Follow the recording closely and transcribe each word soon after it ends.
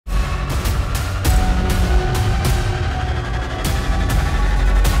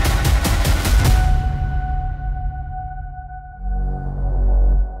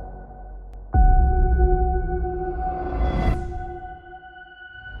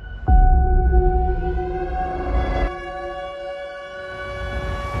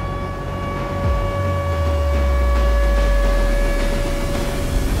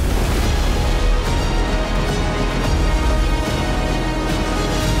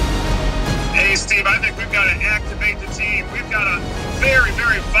team. I think we've got to activate the team. We've got a very,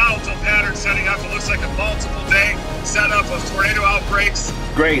 very volatile pattern setting up. It looks like a multiple day setup of tornado outbreaks.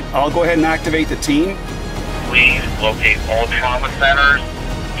 Great. I'll go ahead and activate the team. Please locate all trauma centers,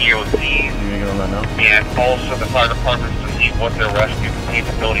 EOCs, and also the fire departments to see what their rescue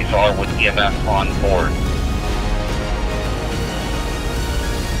capabilities are with EMS on board.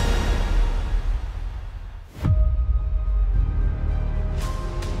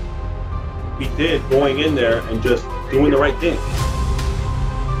 We did going in there and just doing the right thing.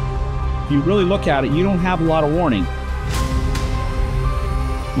 If you really look at it, you don't have a lot of warning.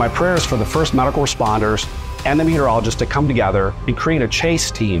 My prayer is for the first medical responders and the meteorologists to come together and create a chase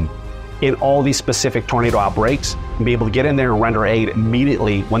team in all these specific tornado outbreaks and be able to get in there and render aid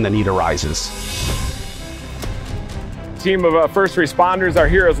immediately when the need arises. Team of first responders are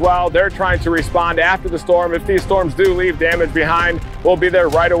here as well. They're trying to respond after the storm. If these storms do leave damage behind, we'll be there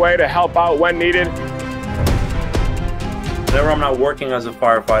right away to help out when needed. Whenever I'm not working as a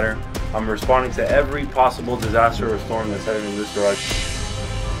firefighter, I'm responding to every possible disaster or storm that's headed in this direction.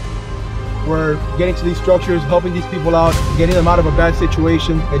 We're getting to these structures, helping these people out, getting them out of a bad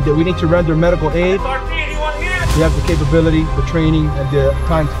situation, and we need to render medical aid. We have the capability, the training, and the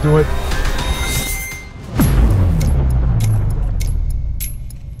time to do it.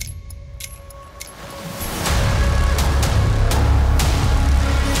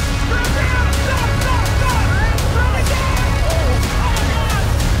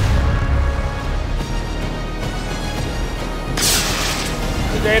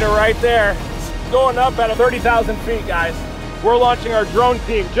 Data right there. It's going up at 30,000 feet, guys. We're launching our drone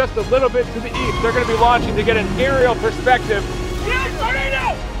team just a little bit to the east. They're going to be launching to get an aerial perspective. Yes,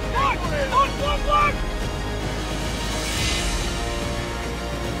 tornado! Look! Look! Look! Look!